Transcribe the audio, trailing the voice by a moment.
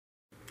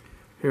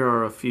Here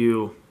are a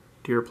few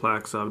deer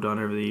plaques I've done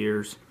over the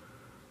years.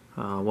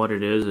 What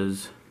it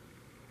is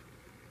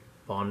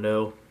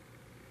Bondo,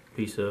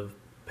 piece of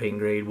paint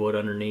grade wood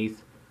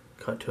underneath,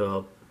 cut to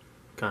a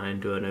kind of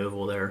into an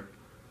oval there,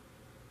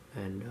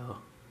 and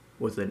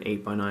with an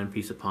 8x9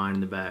 piece of pine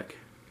in the back.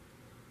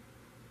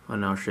 I'll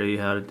now show you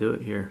how to do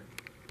it here.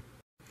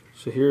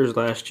 So here's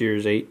last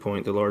year's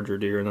 8-point, the larger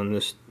deer, and then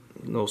this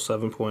little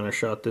 7-point I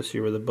shot this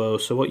year with a bow.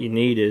 So what you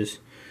need is,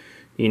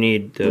 you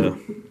need the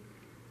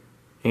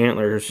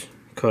antlers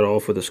cut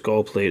off with a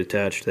skull plate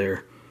attached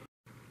there.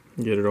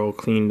 Get it all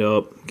cleaned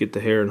up, get the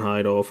hair and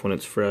hide off when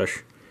it's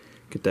fresh,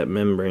 get that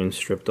membrane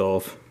stripped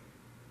off.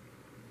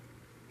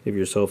 Give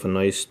yourself a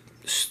nice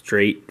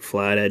straight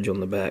flat edge on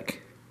the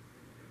back.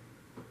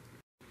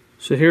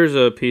 So here's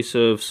a piece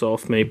of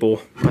soft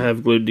maple I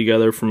have glued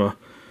together from a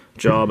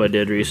job I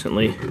did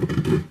recently.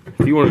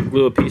 If you want to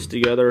glue a piece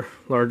together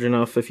large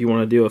enough, if you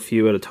want to do a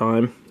few at a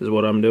time, is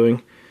what I'm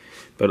doing,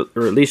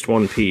 or at least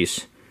one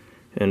piece.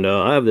 And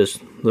I have this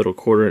little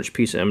 1/4-inch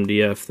piece of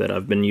MDF that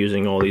I've been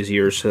using all these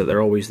years, so that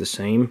they're always the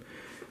same.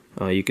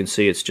 You can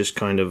see it's just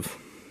kind of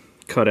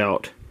cut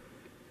out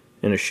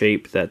in a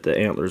shape that the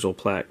antlers will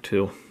plaque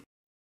to.